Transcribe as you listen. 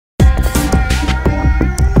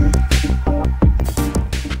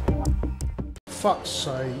fuck's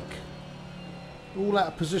sake. All out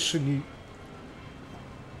of position, you...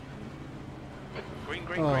 Green,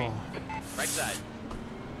 green, green. Right side.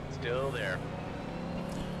 Still there.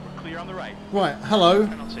 We're clear on the right. Right, hello.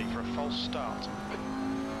 Penalty for a false start.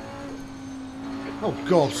 Oh,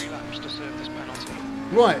 God. 3 laps to serve this penalty.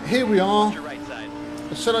 Right, here we are. Your right side.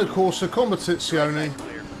 Assetto Corsa Competizione. Right side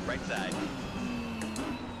clear. Right side.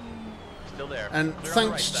 Still there. And Clear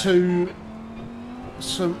thanks on the right to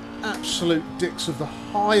some absolute dicks of the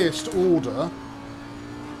highest order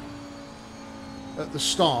at the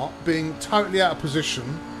start being totally out of position,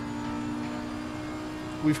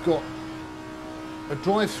 we've got a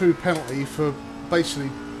drive-through penalty for basically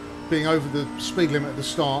being over the speed limit at the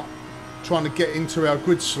start, trying to get into our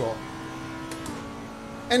grid slot.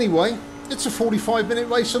 Anyway, it's a 45-minute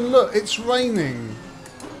race, and look, it's raining.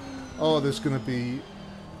 Oh, there's going to be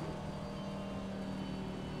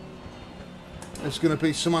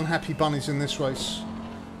some unhappy bunnies in this race.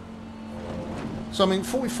 So I mean,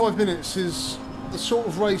 45 minutes is the sort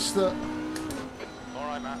of race that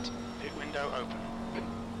Alright, Matt. Pit window open.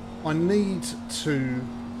 I need to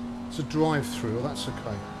drive through. Oh, that's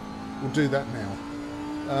okay. We'll do that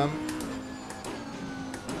now.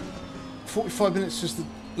 45 minutes is the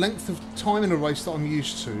length of time in a race that I'm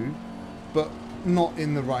used to, but not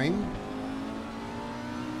in the rain.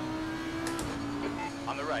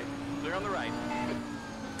 On the right. Clear on the right.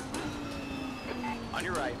 On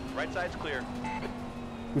your right. Right side's clear.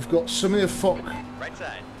 We've got Samir Fock Right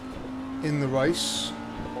side. in the race.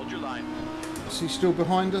 Hold your line. Is he still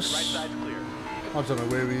behind us? Right side's clear. I don't know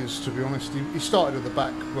where he is, to be honest. He started at the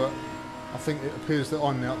back, but I think it appears that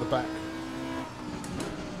I'm now at the back.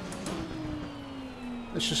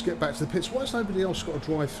 Let's just get back to the pits. Why has nobody else got a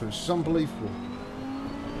drive-through? This is unbelievable.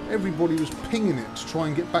 Everybody was pinging it to try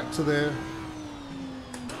and get back to their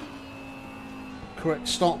correct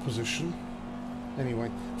start position. Anyway,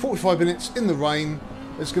 45 minutes in the rain.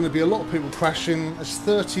 There's going to be a lot of people crashing. There's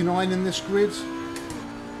 39 in this grid.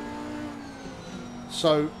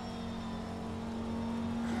 So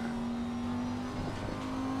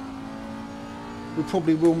we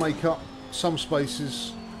probably will make up some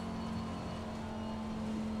spaces.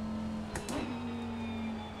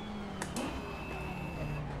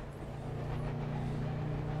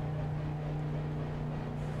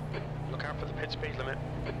 Look out for the pit speed limit.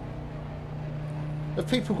 Have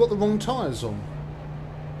people got the wrong tyres on?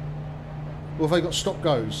 Or have they got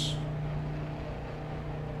stop-goes?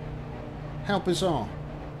 How bizarre.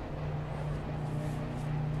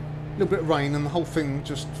 A little bit of rain and the whole thing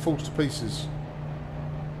just falls to pieces.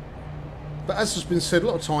 But as has been said a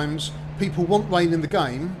lot of times, people want rain in the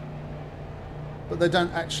game, but they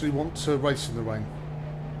don't actually want to race in the rain.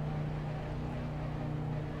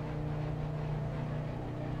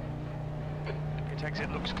 Pit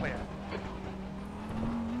exit looks clear.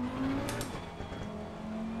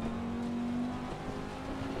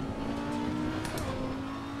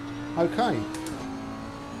 Okay,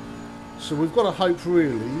 so we've got to hope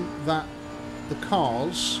really that the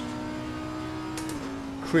cars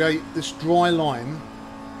create this dry line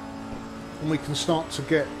and we can start to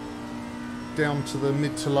get down to the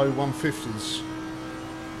mid to low 150s.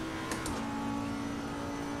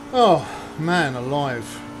 Oh man alive,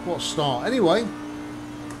 what a start. Anyway,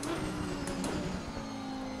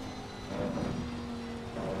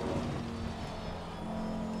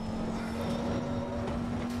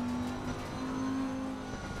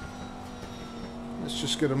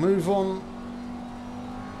 just get a move on,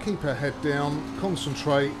 keep our head down,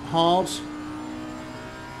 concentrate hard,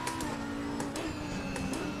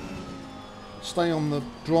 stay on the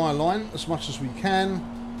dry line as much as we can,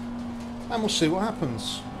 and we'll see what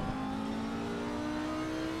happens.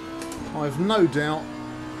 I have no doubt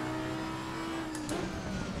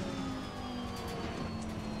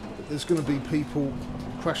that there's going to be people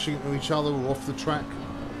crashing into each other or off the track.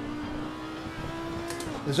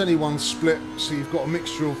 There's only one split, so you've got a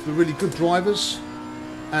mixture of the really good drivers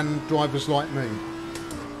and drivers like me.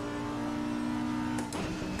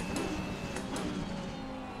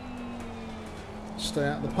 Stay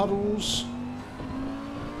out of the puddles.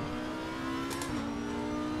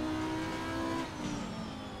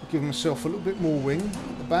 Give myself a little bit more wing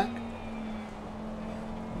at the back,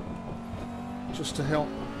 just to help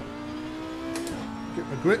get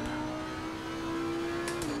my grip.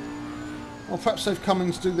 Well, perhaps they've come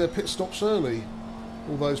in to do their pit stops early,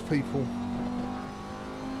 all those people.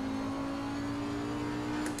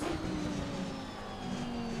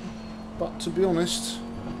 But to be honest,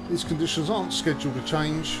 these conditions aren't scheduled to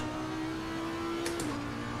change.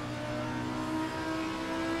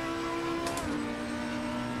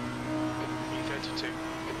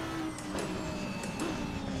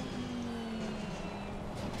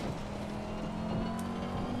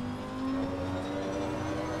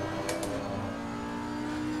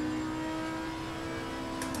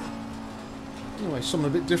 Anyway, something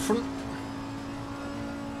a bit different.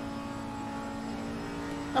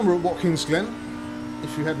 And we're at Watkins Glen,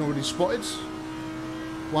 if you hadn't already spotted.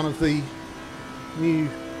 One of the new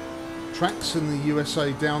tracks in the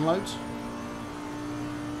USA download.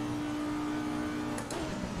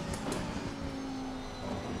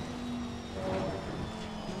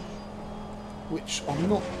 Which I'm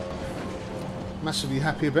not massively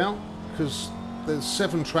happy about, because there's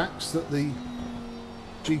 7 tracks that the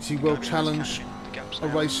GT World Challenge are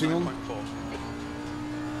racing on.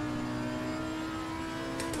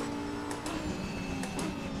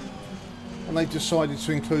 And they decided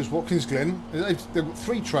to include Watkins Glen. They've got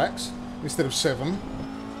 3 tracks instead of 7.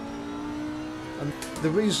 And the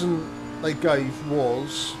reason they gave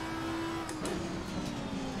was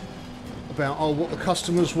about what the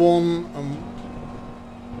customers want and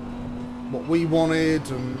what we wanted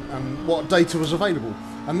and what data was available.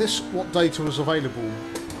 And this what data was available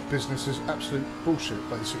business is absolute bullshit,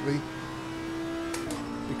 basically,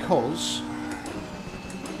 because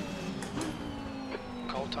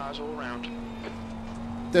cold tires all around.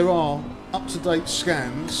 There are up-to-date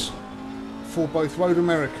scans for both Road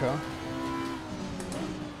America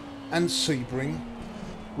and Sebring,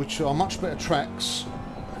 which are much better tracks.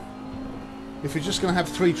 If you're just going to have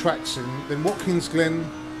 3 tracks in, then Watkins Glen,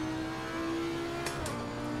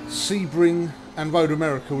 Sebring and Road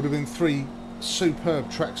America would have been 3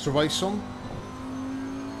 superb tracks to race on,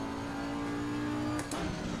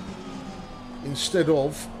 instead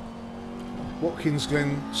of Watkins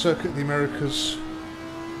Glen, Circuit of the Americas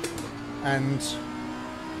and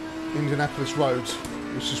Indianapolis Road,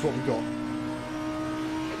 which is what we got.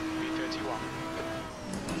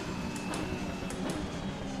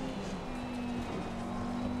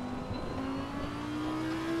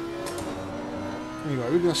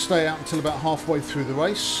 Anyway, we're going to stay out until about halfway through the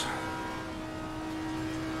race.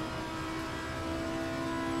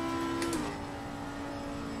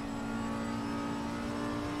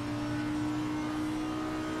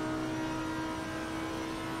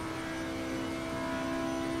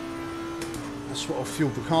 That's what I've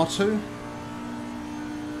fueled the car to.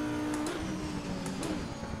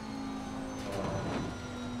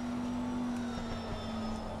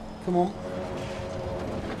 Come on.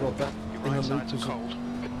 God, that inner loop is a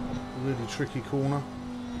really tricky corner.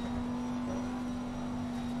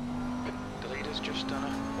 The leader's just done a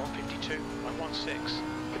 152.16.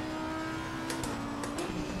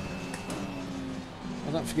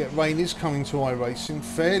 And don't forget, rain is coming to iRacing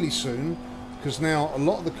fairly soon, because now a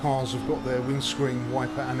lot of the cars have got their windscreen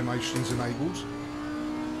wiper animations enabled.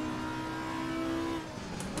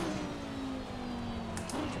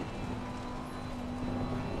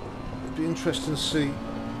 It'd be interesting to see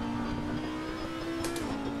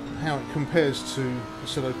how it compares to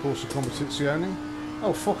Assetto Corsa Competizione.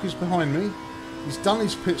 Oh, Fock is behind me. He's done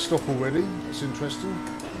his pit stop already. That's interesting.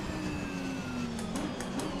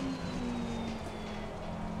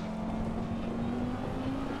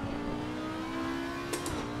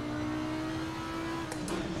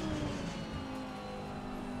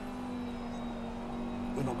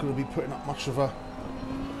 We're not going to be putting up much of a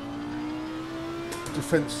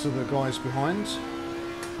defence to the guys behind.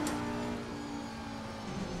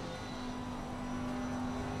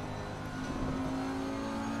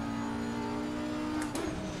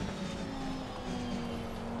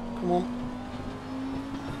 Come on.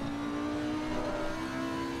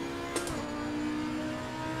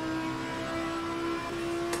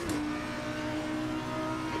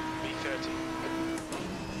 B30.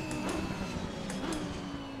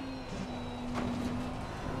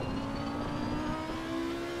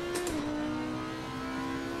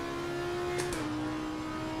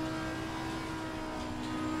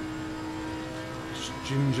 Just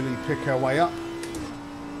gingerly pick our way up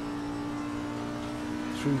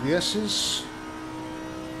through the S's.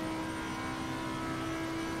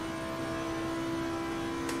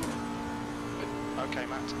 Okay,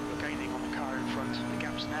 Matt, we're gaining on the car in front. The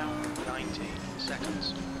gap's now 90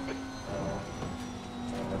 seconds.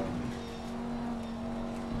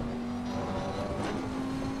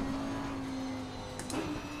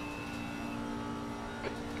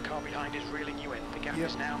 The car behind is reeling you in. The gap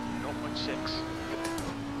is now 0.6.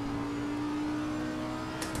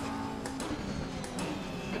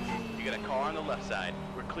 You got a car on the left side.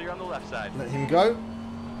 We're clear on the left side. Let him go.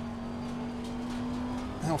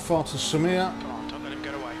 How far to Samir? Come on, don't let him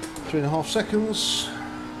get away. 3.5 seconds.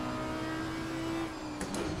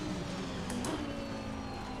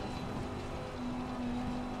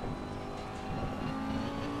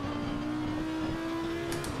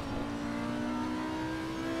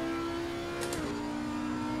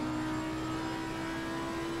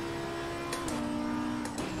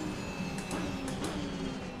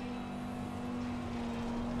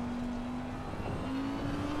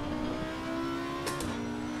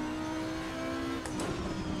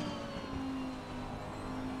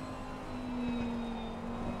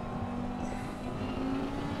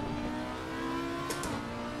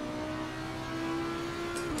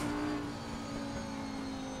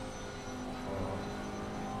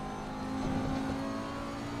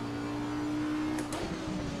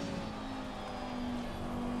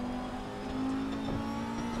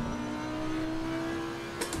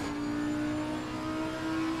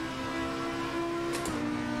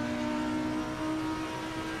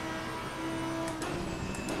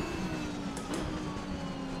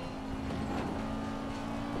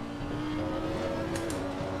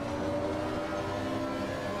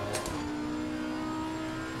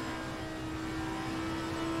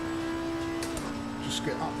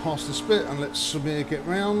 get up past this bit and let Samir get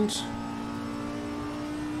round.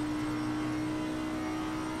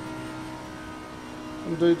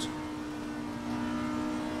 Come, dude.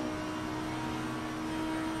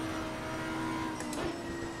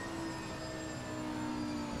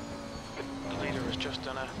 The leader has just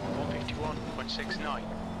done a 151.69.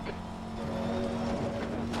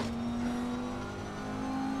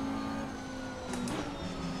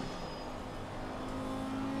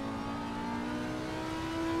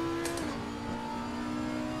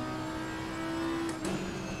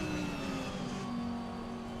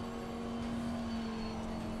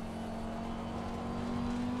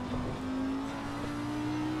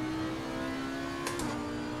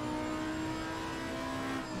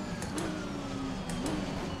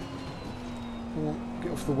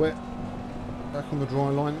 Get off the wet, back on the dry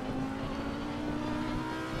line.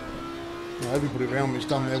 Now, everybody around me's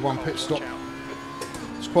done their one pit stop.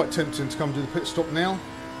 It's quite tempting to come do the pit stop now.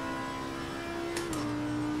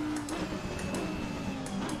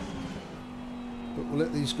 But we'll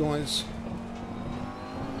let these guys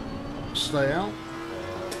stay out.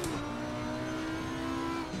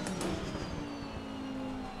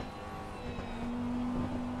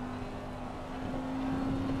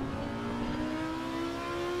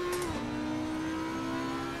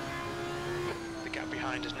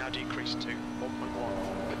 Has now decreased to 1.1.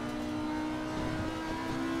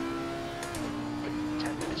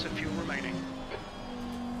 10 minutes of fuel remaining.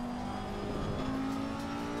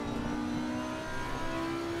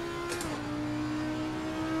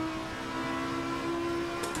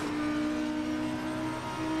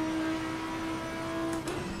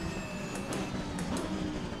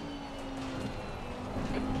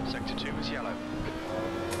 Sector 2 is yellow.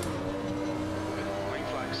 Green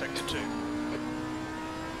flag, Sector 2.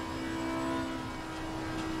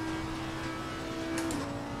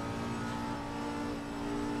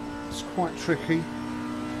 Quite tricky,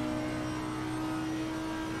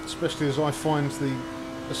 especially as I find the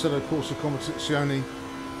Assetto Corsa Competizione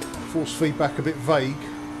force feedback a bit vague.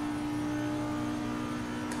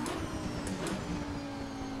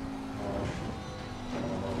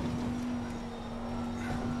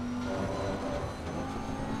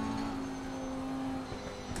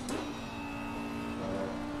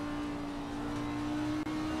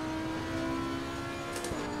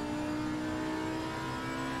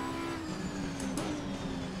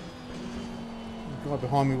 The guy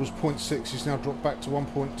behind me was 0.6, he's now dropped back to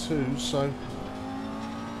 1.2, so now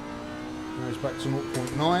he's back to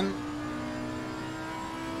 0.9.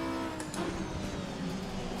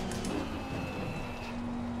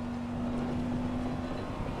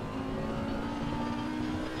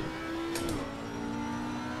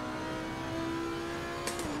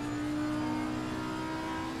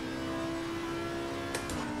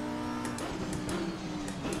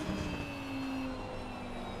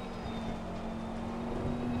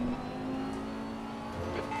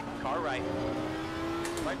 Right.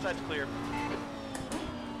 Right side's clear.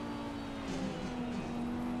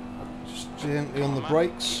 Just gently on the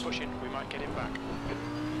brakes. Keep pushing, we might get him back.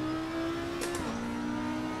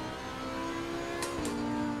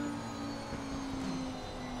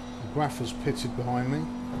 The Graffer's pitted behind me.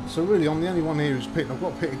 So really I'm the only one here who's pitting. I've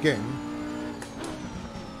got to pit again.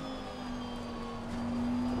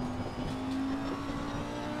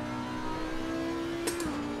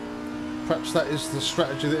 Perhaps that is the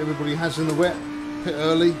strategy that everybody has in the wet. Pit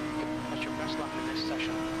early. That's your best lap in this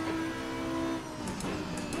session.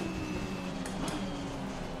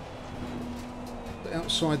 But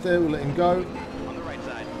outside there, we'll let him go. On the right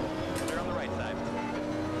side. They're on the right side.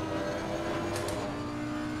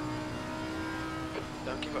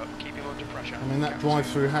 Don't give up. Keep him under pressure. I mean, that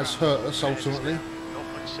drive-through has hurt us ultimately.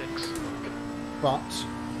 0.6. But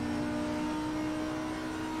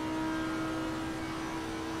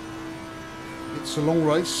it's a long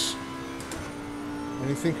race.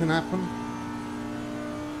 Anything can happen.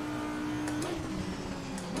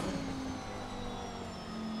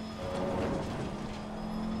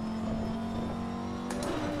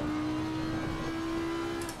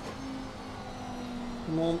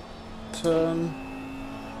 Come on, turn.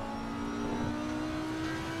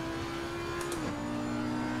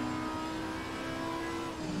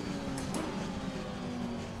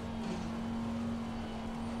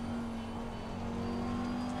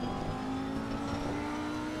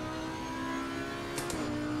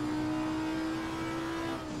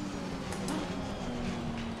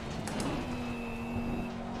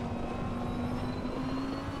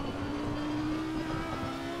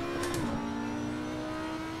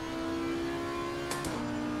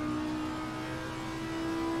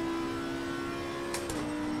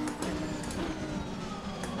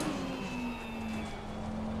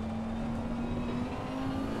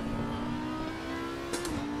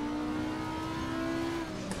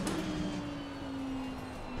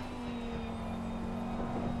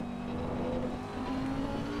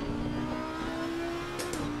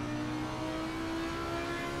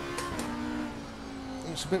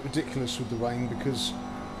 it's a bit ridiculous with the rain because,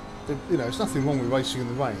 you know, there's nothing wrong with racing in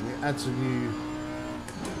the rain. It adds a new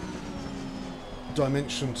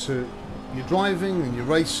dimension to your driving and your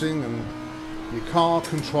racing and your car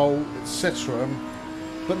control, etc.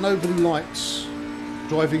 But nobody likes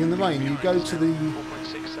driving in the rain. You go to the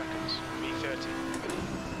 4.6 seconds, V30.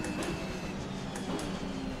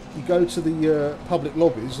 you go to the public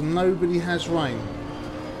lobbies and nobody has rain.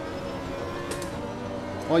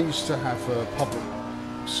 I used to have a public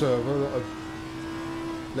server that I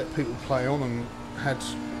let people play on and had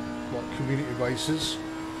like community races,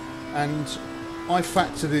 and I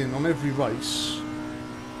factored in on every race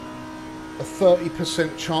a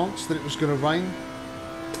 30% chance that it was going to rain.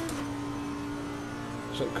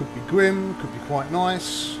 So it could be grim, could be quite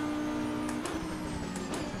nice,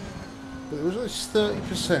 but there was always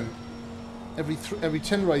 30%. Every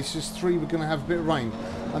 10 races, 3 were going to have a bit of rain,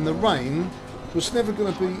 and the rain was never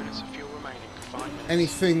going to be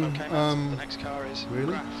anything the next car is really.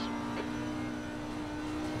 grass.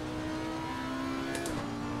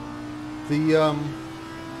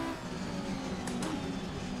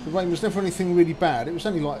 The rain was never anything really bad. It was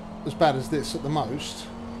only like as bad as this at the most.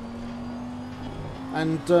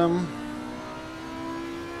 And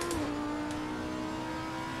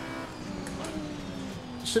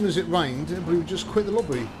as soon as it rained, everybody would just quit the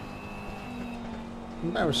lobby.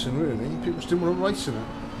 Embarrassing, really. People just didn't want to race in it.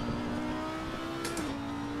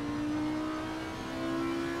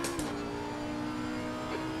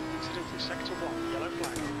 Consider through sector 1, yellow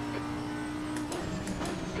flag.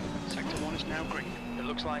 Sector 1 is now green. It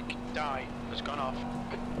looks like dye has gone off.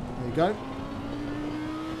 There you go.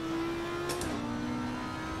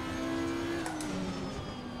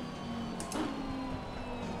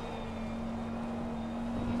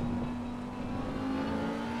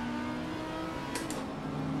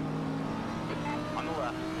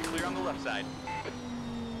 Side.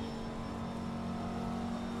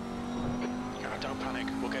 Don't panic,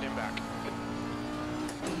 we'll get him back.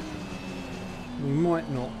 We might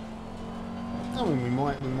not. I mean, we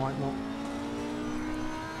might not.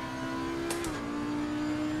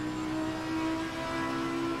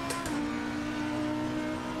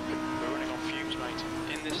 We're running on fumes, mate.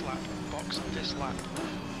 In this lap, box this lap,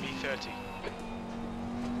 V30.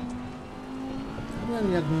 We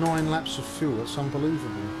only had 9 laps of fuel, that's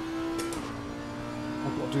unbelievable.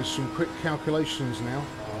 I've got to do some quick calculations now,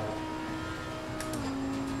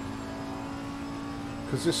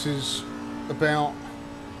 because this is about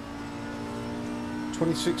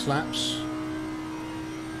 26 laps,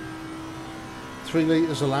 3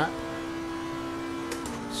 litres a lap,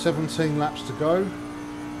 17 laps to go.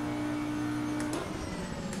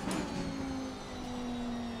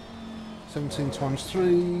 (17 times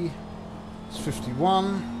 3) is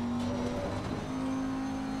 51.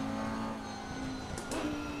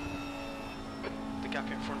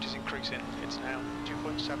 It's now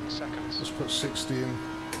 2.7 seconds. Let's put 60 in.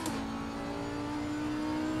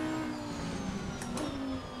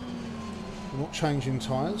 We're not changing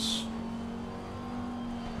tyres.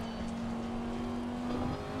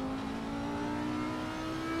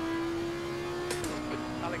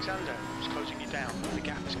 Alexander is closing you down. The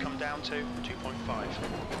gap has come down to 2.5.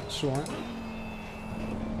 That's all right.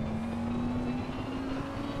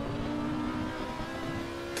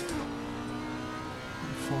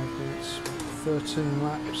 Five minutes, 13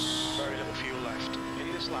 laps. Very little fuel left.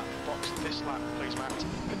 In this lap, box this lap, please, Matt.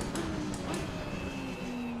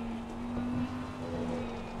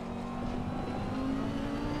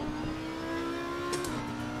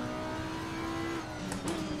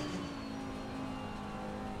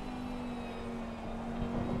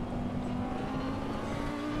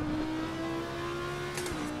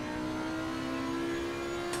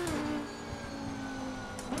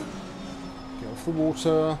 The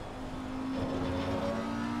water.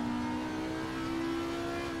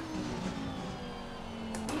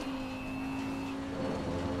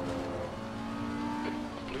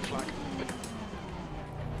 Blue flag.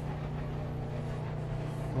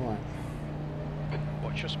 Right.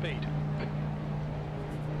 What's your speed?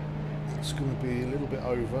 It's going to be a little bit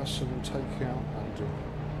over, so we'll take out Audi.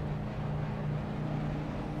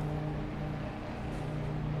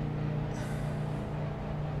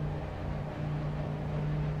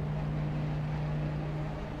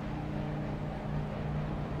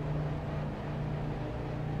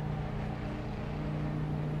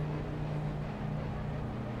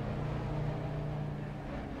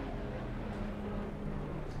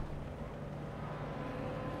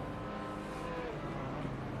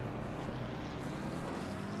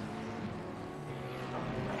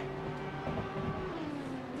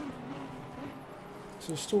 So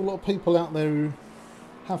there's still a lot of people out there who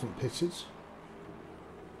haven't pitted.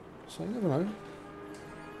 So you never know.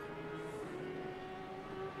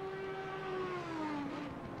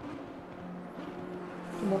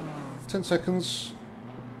 Come on, 10 seconds.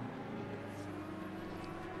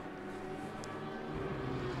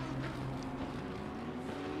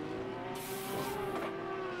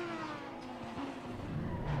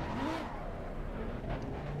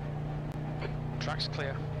 Track's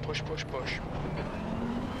clear. Push, push, push.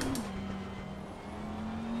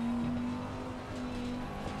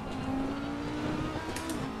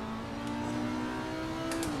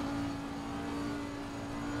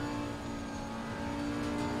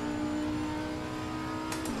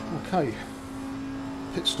 Okay,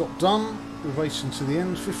 pit stop done. We're racing to the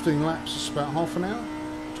end. 15 laps, it's about half an hour.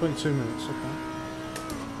 22 minutes, okay.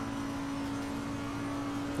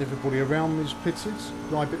 Everybody around me's pitted.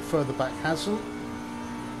 Right a bit further back hasn't.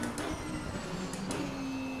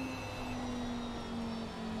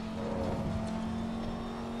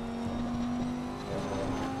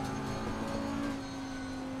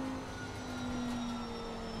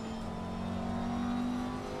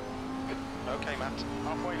 Okay, Matt.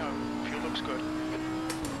 Halfway home. Fuel looks good.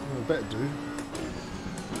 Well, better do.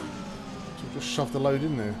 So just shove the load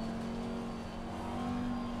in there.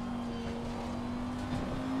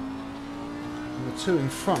 And the two in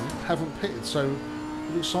front haven't pitted, so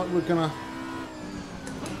it looks like we're gonna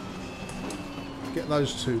get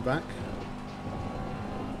those two back.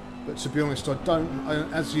 But to be honest,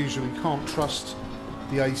 as usual, we can't trust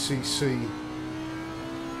the ACC.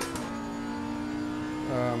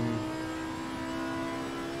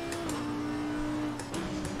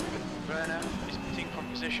 Werner is pitting from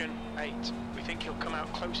position 8. We think he'll come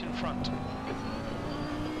out close in front.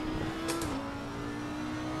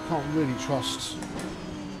 Can't really trust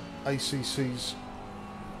ACC's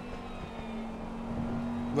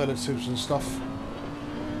relatives and stuff.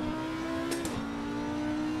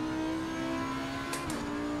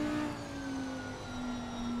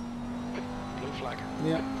 Blue flag.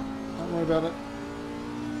 Yeah, don't worry about it.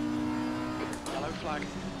 Yellow flag.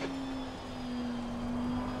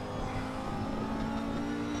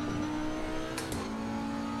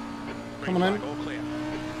 Come on in. All clear.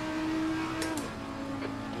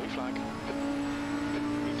 Blue flag.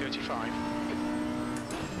 B35.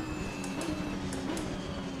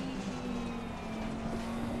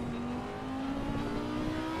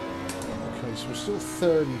 Okay, so we're still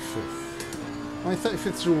 35th. I mean,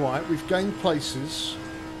 35th is alright. We've gained places.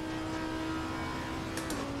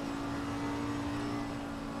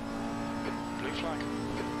 Blue flag.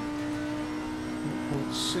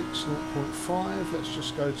 0.6, 0.5. Let's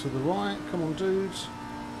just go to the right. Come on, dudes.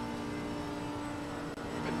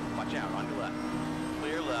 Watch out, on your left.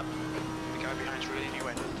 Clear left. The guy behind's reading you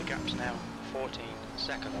in. The gap's now 14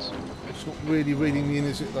 seconds. It's not really reading me in,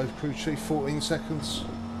 is it, though, crew chief? 14 seconds.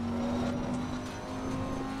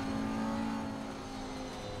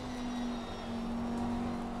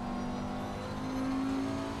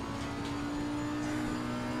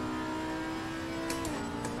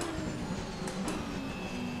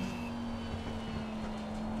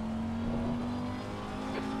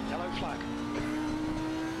 Yellow flag.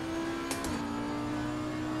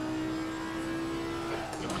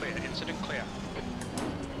 You're clear. Incident clear.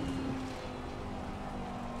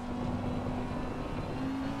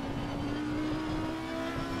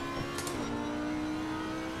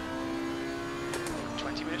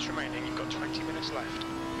 Minutes remaining, you've got 20 minutes left.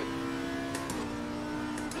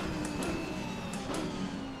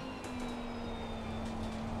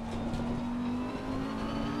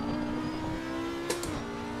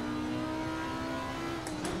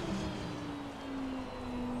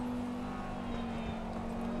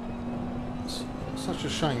 It's such a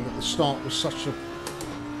shame that the start was such a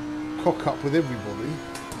cock up with everybody.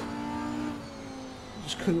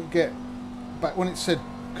 Just couldn't get back when it said,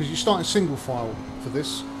 because you start in single file for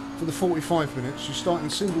this, for the 45 minutes, you start in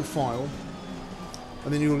single file,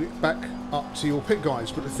 and then you'll get back up to your pit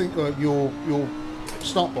guys, but I think your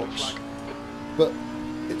start box. But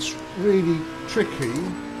it's really tricky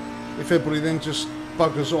if everybody then just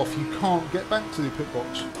buggers off. You can't get back to the pit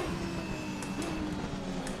box.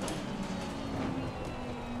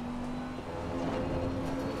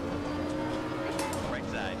 Right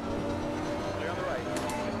side. Clear on the right.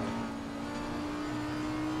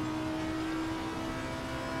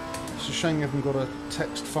 It's a shame you haven't got a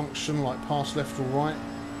text function like pass left or right,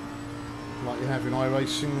 like you have in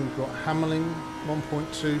iRacing. We've got Hamelin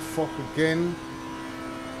 1.2, Fock again.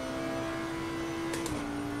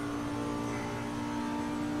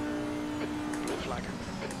 Blue flag.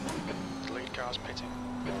 The lead car's pitting.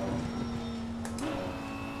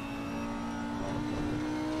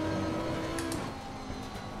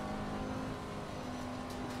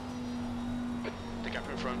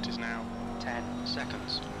 in front is now 10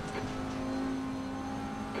 seconds.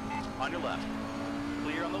 On your left.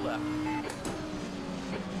 Clear on the left.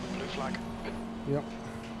 Blue flag. Yep.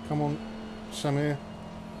 Come on, Samir.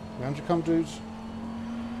 Round you come, dudes.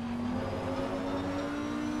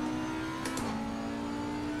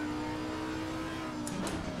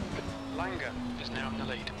 Langer is now in the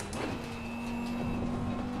lead.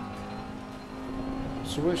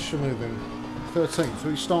 So where's Shamir then? 13th. So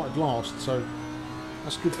he started last, so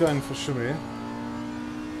that's good going for Shamir.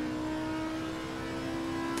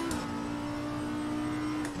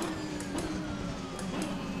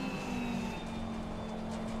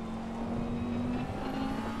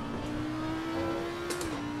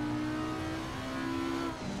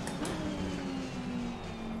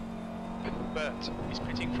 Bert is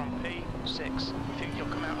pitting from P6. We think he'll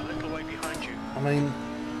come out a little way behind you. I mean,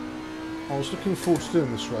 I was looking forward to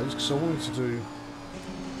doing this race because I wanted to do...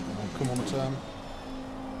 Oh, come on a turn.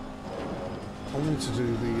 I wanted to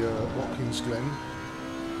do the Watkins Glen.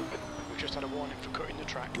 We've just had a warning for cutting the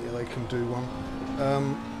track. Yeah, they can do one.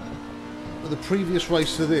 The previous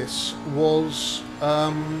race to this was...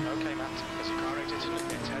 Okay, Matt. As your car exits and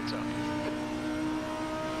gets heads up.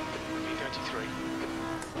 V33.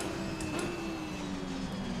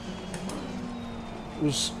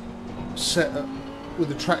 was set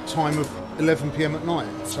with a track time of 11 PM at night,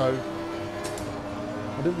 so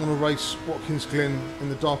I didn't want to race Watkins Glen in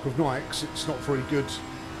the dark of night because it's not very good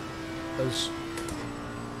as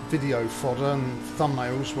video fodder and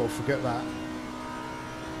thumbnails. Well, forget that.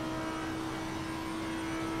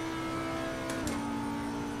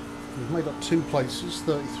 We've made up 2 places,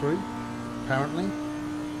 33 apparently.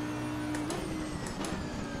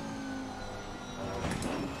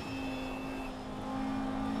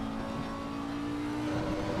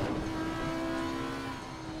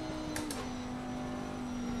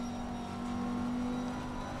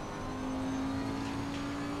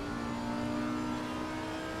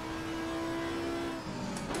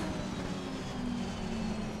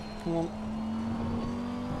 Come on.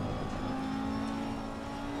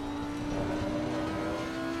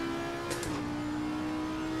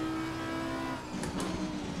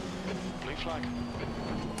 Blue flag.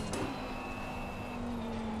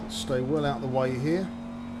 Stay well out of the way here.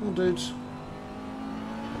 Come on, dudes.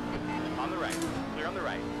 On the right. Clear on the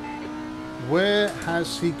right. Where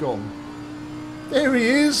has he gone? There he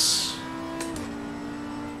is!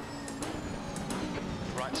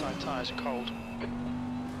 Right side tyres are cold.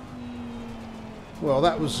 Well,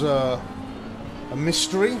 that was a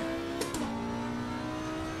mystery.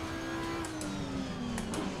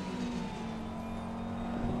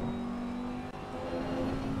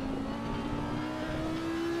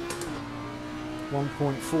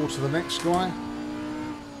 .4 to the next guy.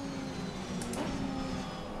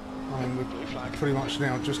 I mean, we're pretty much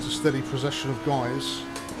now just a steady procession of guys.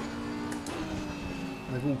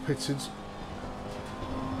 They've all pitted.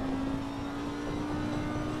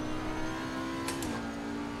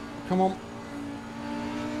 Come on.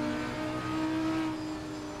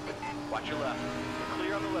 Watch your left.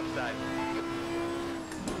 Clear on the left side.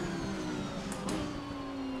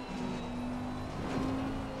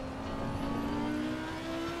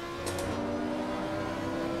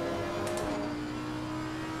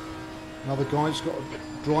 Another guy's got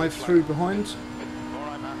a drive through behind.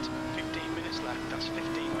 Alright, Matt. 15 minutes left. That's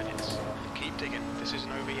 15 minutes. Keep digging. This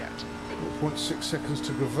isn't over yet. 0.6 seconds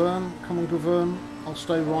to Gavern. Come on, Gavern. I'll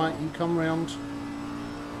stay right. You come round.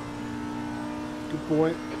 Good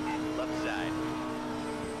boy. Left side.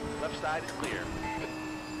 Left side is clear.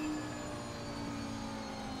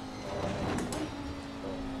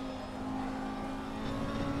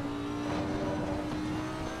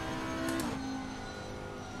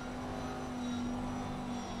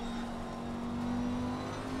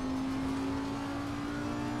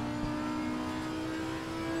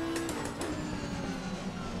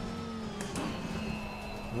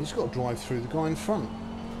 He's got to drive through the guy in front.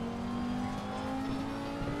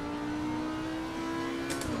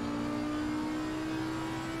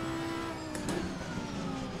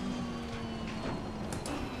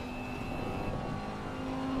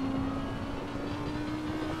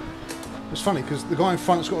 It's funny because the guy in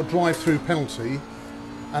front's got a drive-through penalty,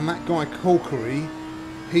 and that guy Corkery,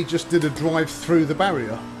 he just did a drive through the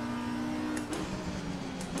barrier.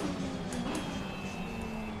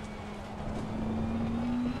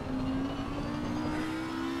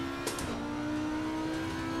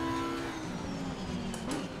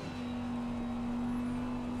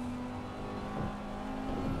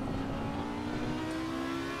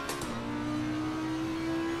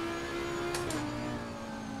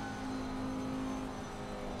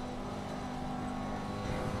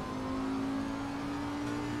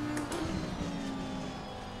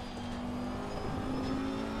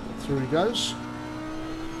 Through he goes.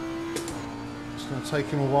 It's going to take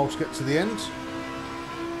him a while to get to the end.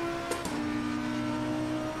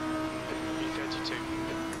 B32.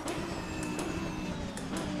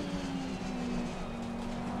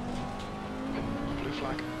 Blue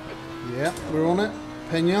flag. Yeah, we're on it.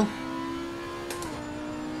 Pena.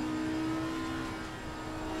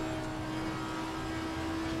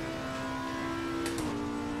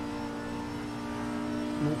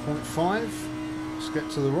 .5. Let's get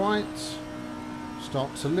to the right.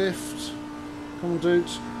 Start to lift. Come on,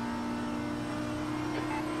 dudes.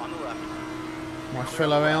 On the left. My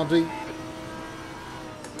fellow Audi.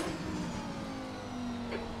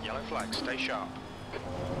 Yellow flag, stay sharp.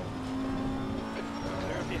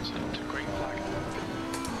 Clear of the incident, green flag.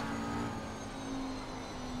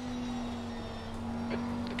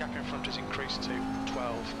 The gap in front has increased to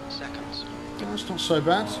 12 seconds. That's not so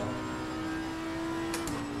bad.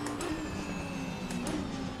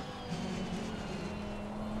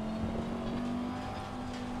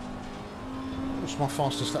 What's my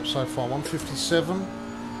fastest lap so far? 157.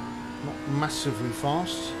 Not massively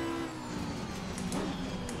fast.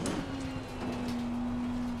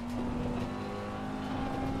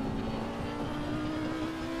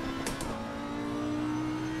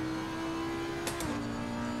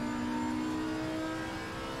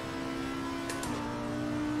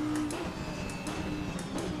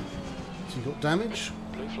 So you got damage.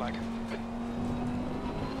 Blue flag.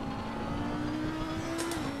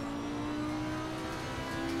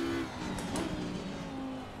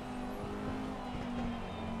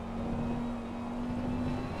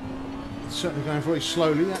 Certainly going very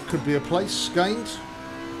slowly. That could be a place gained.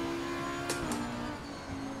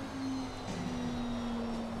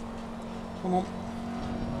 Come on.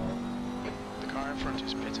 The car in front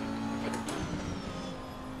is pitting.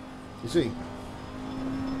 Is he?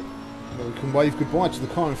 Well, we can wave goodbye to the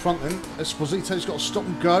car in front then. Esposito's got to stop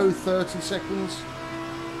and go. 30 seconds.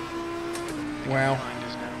 Wow. Behind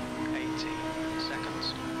is now 18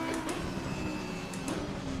 seconds.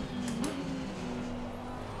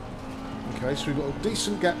 Okay, so we've got a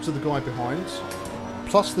decent gap to the guy behind.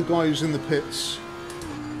 Plus the guy who's in the pits.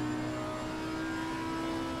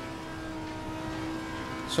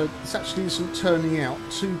 So this actually isn't turning out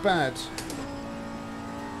too bad.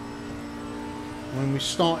 When we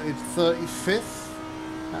started 35th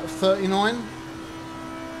out of 39.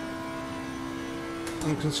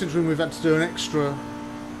 And considering we've had to do an extra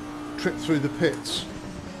trip through the pits,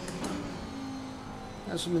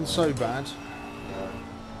 it hasn't been so bad.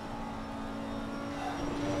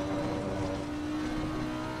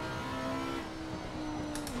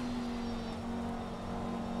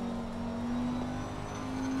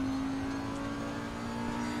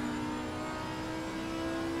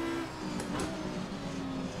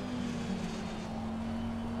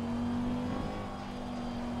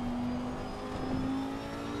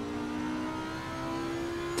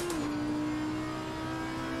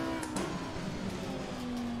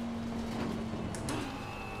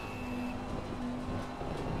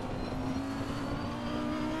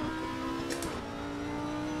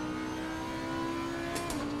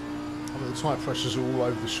 The tyre pressures are all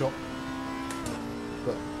over the shop,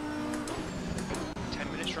 but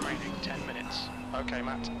 10 minutes remaining, 10 minutes. Okay,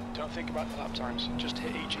 Matt, don't think about the lap times, just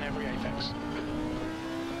hit each and every apex.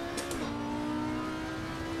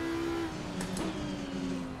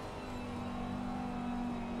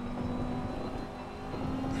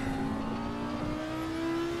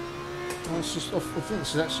 well, it's just, I think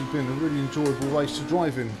this has actually been a really enjoyable race to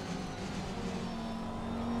drive in.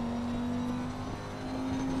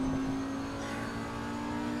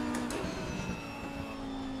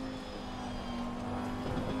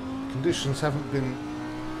 Conditions haven't been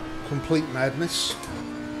complete madness.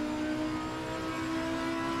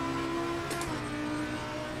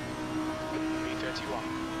 B31.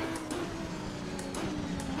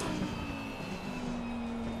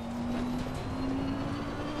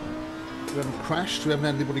 We haven't crashed, we haven't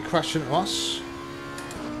had anybody crash into us.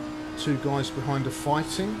 Two guys behind are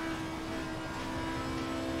fighting.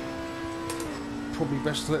 Probably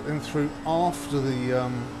best to let them through after the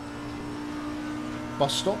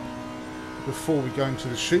bus stop, before we go into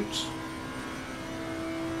the chute.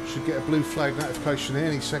 Should get a blue flag notification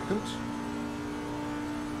any second.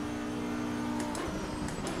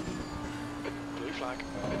 Blue flag.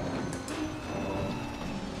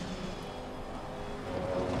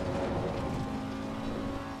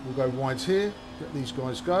 We'll go wide here, let these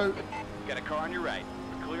guys go. Got a car on your right.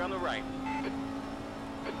 We're clear on the right.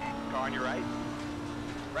 Car on your right.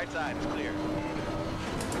 Right side is clear.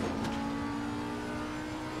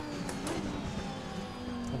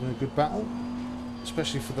 Having a good battle.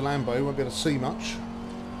 especially for the Lambo, you won't be able to see much.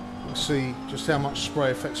 You can see just how much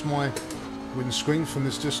spray affects my windscreen from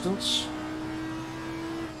this distance.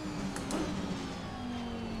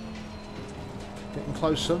 Getting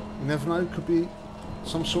closer, you never know, could be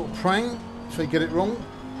some sort of prang if they get it wrong.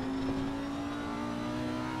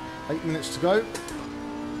 8 minutes to go.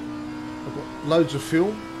 I've got loads of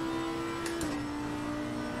fuel.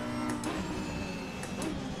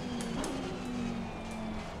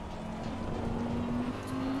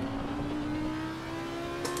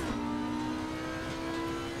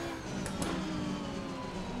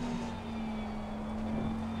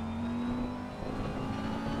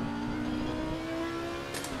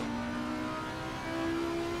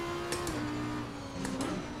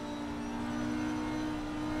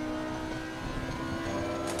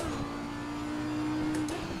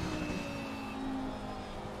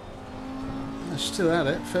 Still at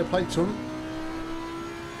it, fair play to them.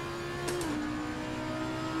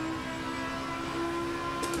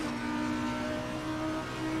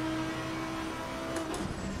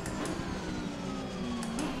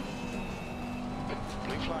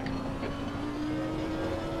 Blue flag.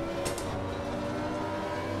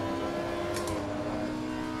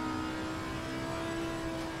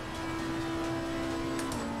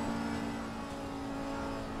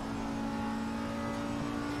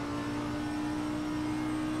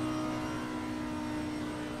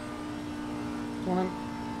 Come on in.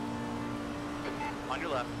 On your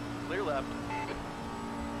left. Clear left.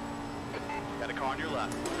 Got a car on your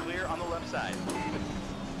left. Clear on the left side.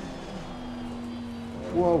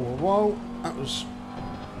 Whoa, whoa, whoa. That was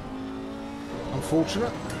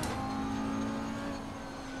unfortunate.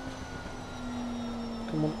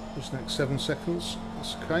 Come on, this next 7 seconds.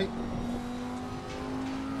 That's okay.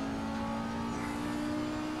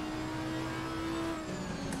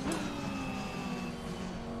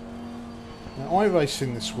 Now,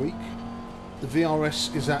 iRacing this week, the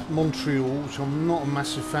VRS is at Montreal, which I'm not a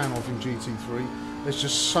massive fan of in GT3. There's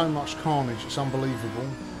just so much carnage, it's unbelievable.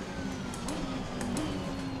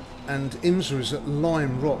 And IMSA is at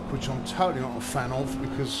Lime Rock, which I'm totally not a fan of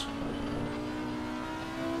because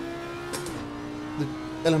the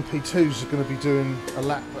LMP2s are going to be doing a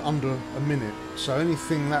lap under a minute. So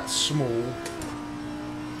anything that's small,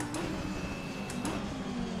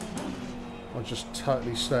 I'll just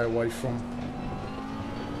totally stay away from.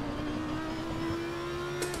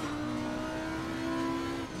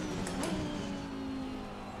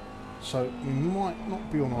 So we might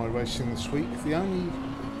not be on iRacing this week. The only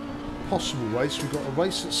possible race, we've got a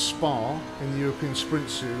race at Spa in the European Sprint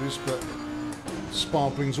Series, but Spa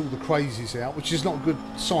brings all the crazies out, which is not a good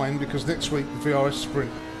sign because next week the VRS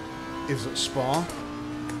Sprint is at Spa.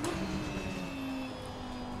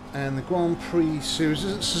 And the Grand Prix Series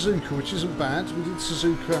is at Suzuka, which isn't bad. We did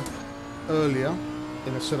Suzuka earlier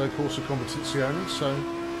in Assetto Corsa Competizione, so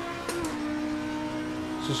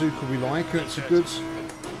Suzuka we like, and it's a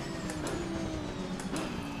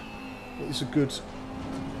good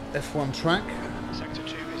F1 track. Sector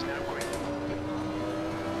 2 is now green.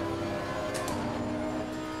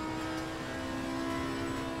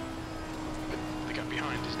 The gap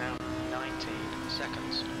behind is now 19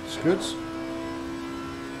 seconds. It's good.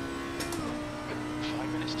 5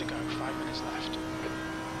 minutes to go, 5 minutes left.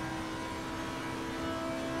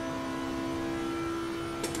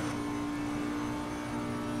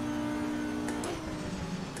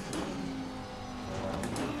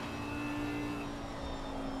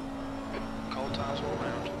 Cold tyres all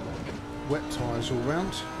round. Wet tyres all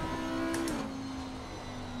round.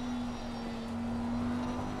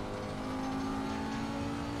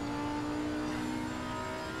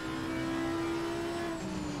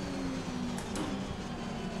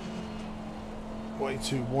 Way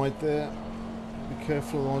too wide there. Be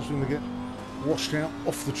careful, otherwise we're going to get washed out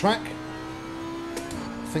off the track. I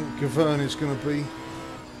think Gavern is going to be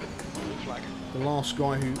Blue flag. the last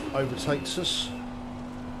guy who overtakes us.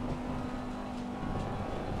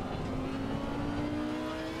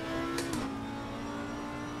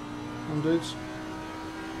 Come on, dudes.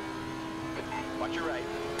 Watch your right.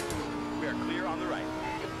 We are clear on the right.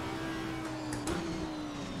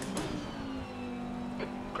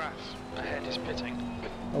 Graph ahead is pitting.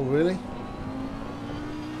 Oh, really?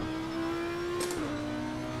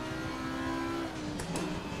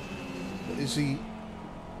 Is he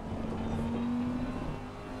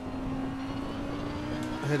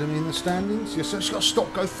ahead of me in the standings? Yes, it's got to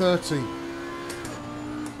stop, go 30.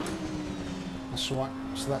 That's right,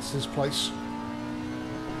 so that's his place.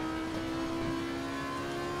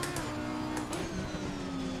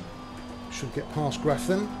 Should get past Graf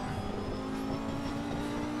then.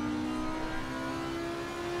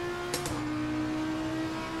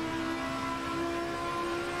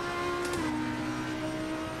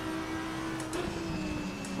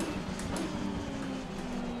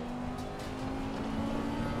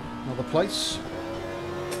 place.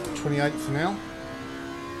 28th now.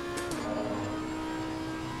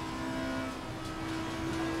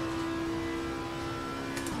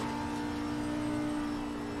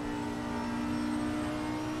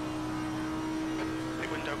 The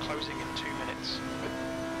window closing in 2 minutes.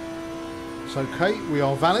 It's okay, we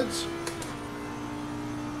are valid.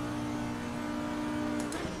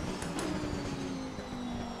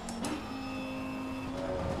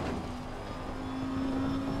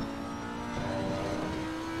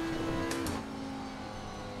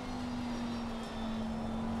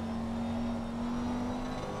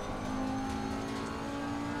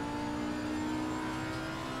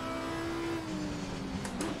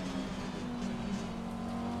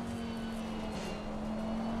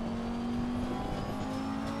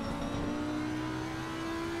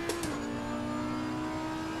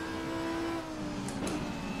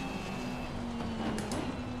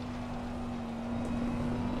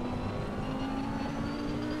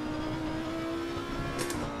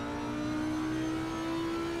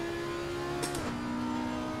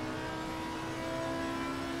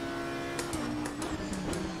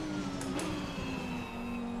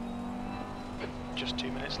 Just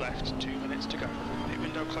 2 minutes left, 2 minutes to go. The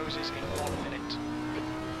window closes in 1 minute.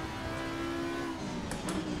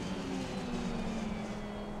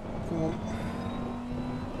 Come on.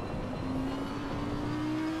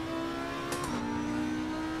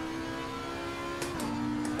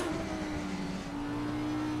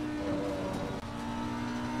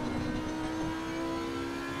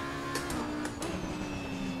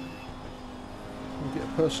 Can we get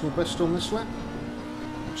a personal best on this lap?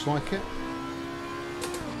 Looks like it.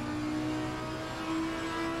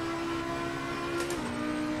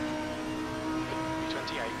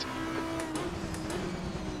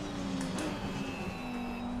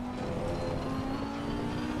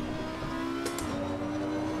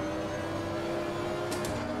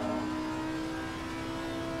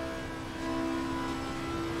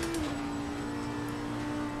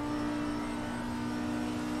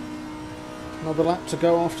 Another lap to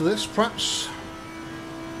go after this, perhaps.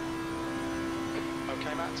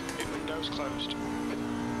 Okay, Matt, the window's closed.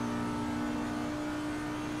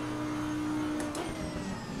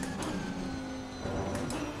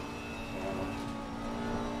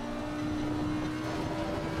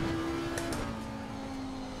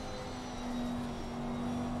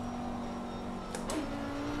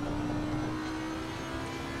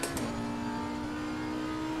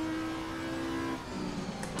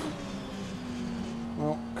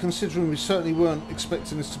 Well, considering we certainly weren't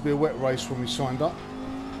expecting this to be a wet race when we signed up,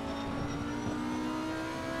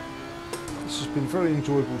 this has been very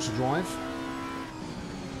enjoyable to drive.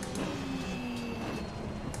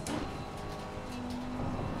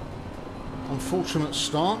 Unfortunate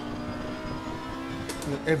start.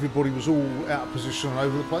 Everybody was all out of position and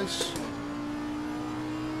over the place.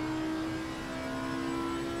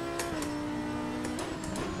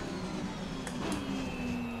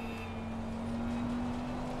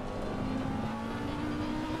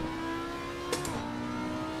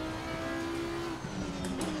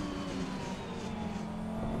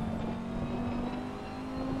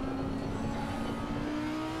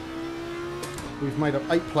 We've made up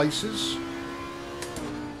 8 places.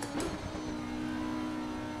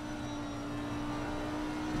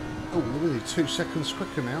 Oh, we're really 2 seconds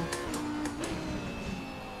quicker now.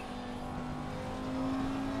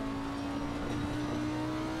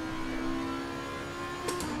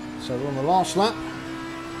 So we're on the last lap.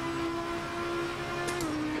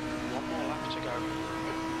 One more lap to go.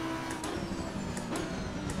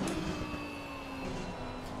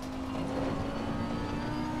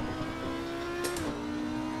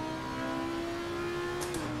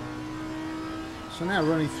 So now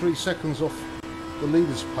we're only 3 seconds off the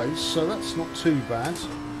leader's pace, so that's not too bad.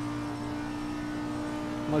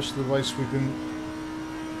 Most of the race we've been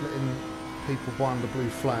letting people buy under blue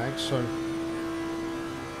flag, so we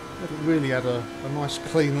haven't really had a nice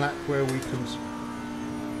clean lap where we can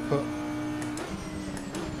put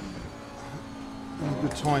any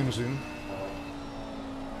good times in.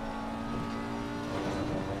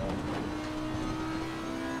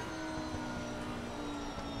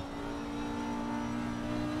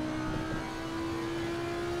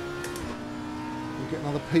 Get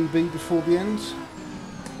another PB before the end.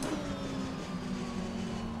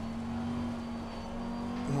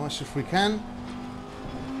 Nice if we can.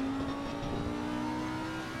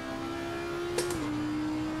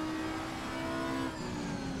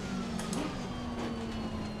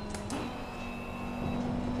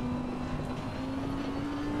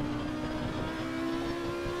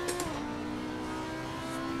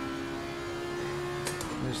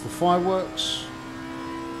 There's the fireworks,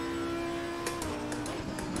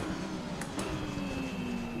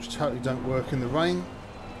 which totally don't work in the rain,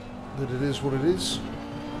 but it is what it is.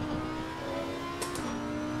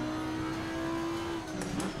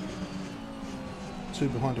 Two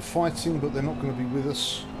behind are fighting, but they're not going to be with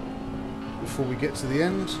us before we get to the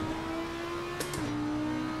end.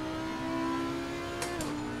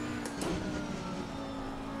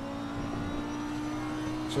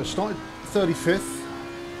 So I started 35th.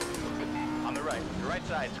 On the right. The right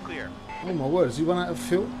side's clear. Oh my word, has he run out of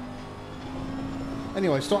fuel?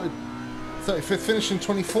 Anyway, started 35th, finishing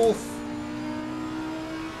 24th.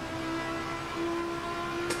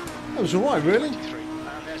 That was alright, really. 23.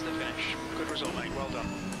 And there's the finish. Good result, mate. Well done.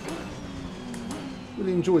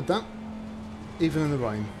 Really enjoyed that, even in the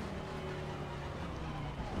rain.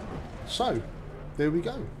 So, there we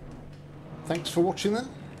go. Thanks for watching then.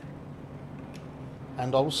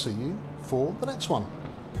 And I will see you for the next one.